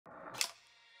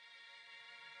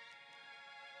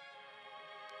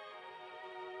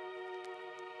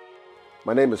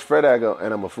My name is Fred Agho,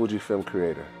 and I'm a Fujifilm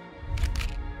creator.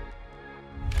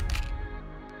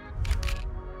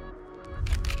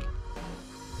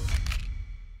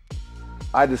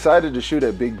 I decided to shoot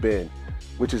at Big Bend,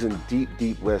 which is in deep,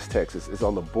 deep West Texas. It's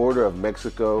on the border of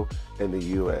Mexico and the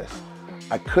US.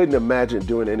 I couldn't imagine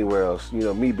doing it anywhere else. You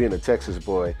know, me being a Texas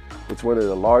boy, it's one of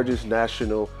the largest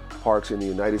national parks in the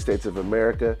United States of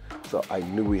America, so I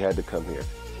knew we had to come here.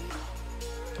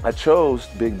 I chose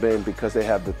Big Bend because they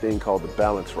have the thing called the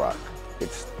balance rock.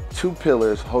 It's two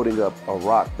pillars holding up a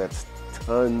rock that's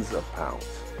tons of pounds.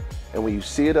 And when you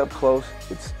see it up close,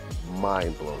 it's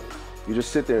mind-blowing. You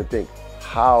just sit there and think,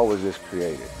 how was this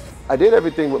created? I did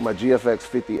everything with my GFX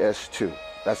 50S2.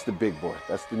 That's the big boy.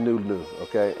 That's the new,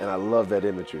 okay? And I love that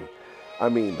imagery. I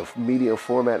mean, the medium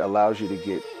format allows you to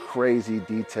get crazy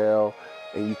detail,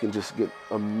 and you can just get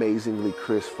amazingly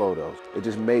crisp photos. It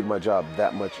just made my job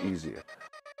that much easier.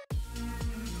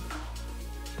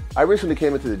 I recently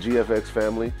came into the GFX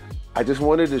family. I just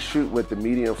wanted to shoot with the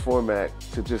medium format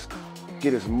to just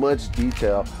get as much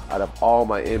detail out of all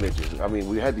my images. I mean,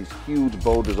 we had these huge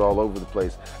boulders all over the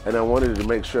place, and I wanted to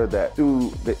make sure that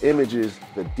through the images,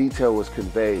 the detail was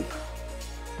conveyed.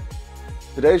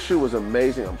 Today's shoot was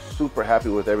amazing. I'm super happy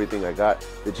with everything I got.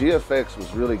 The GFX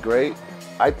was really great.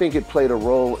 I think it played a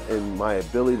role in my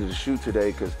ability to shoot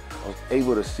today because I was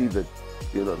able to see the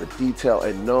detail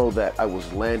and know that I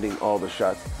was landing all the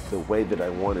shots the way that I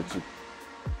wanted to.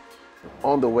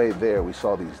 On the way there, we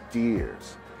saw these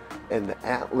deers, and the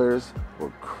antlers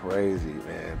were crazy,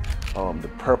 man. The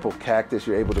purple cactus,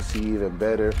 you're able to see even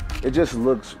better. It just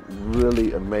looks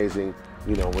really amazing,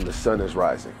 you know, when the sun is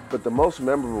rising. But the most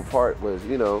memorable part was,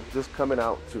 you know, just coming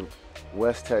out to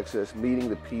West Texas, meeting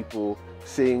the people,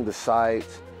 seeing the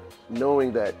sights,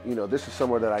 knowing that, you know, this is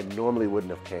somewhere that I normally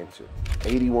wouldn't have came to.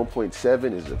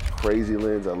 81.7 is a crazy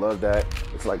lens. I love that.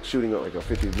 It's like shooting at like a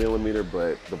 50mm,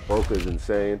 but the bokeh is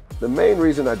insane. The main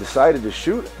reason I decided to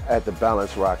shoot at the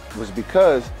balance rock was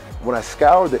because when I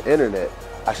scoured the internet,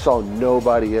 I saw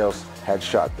nobody else had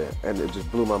shot there. And it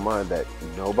just blew my mind that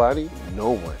no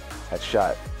one had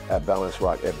shot at balance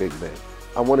rock at Big Bend.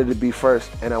 I wanted to be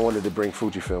first, and I wanted to bring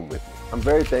Fujifilm with me. I'm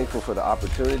very thankful for the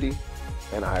opportunity,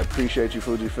 and I appreciate you,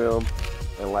 Fujifilm.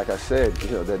 And like I said, you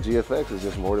know, that GFX is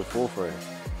just more than full frame.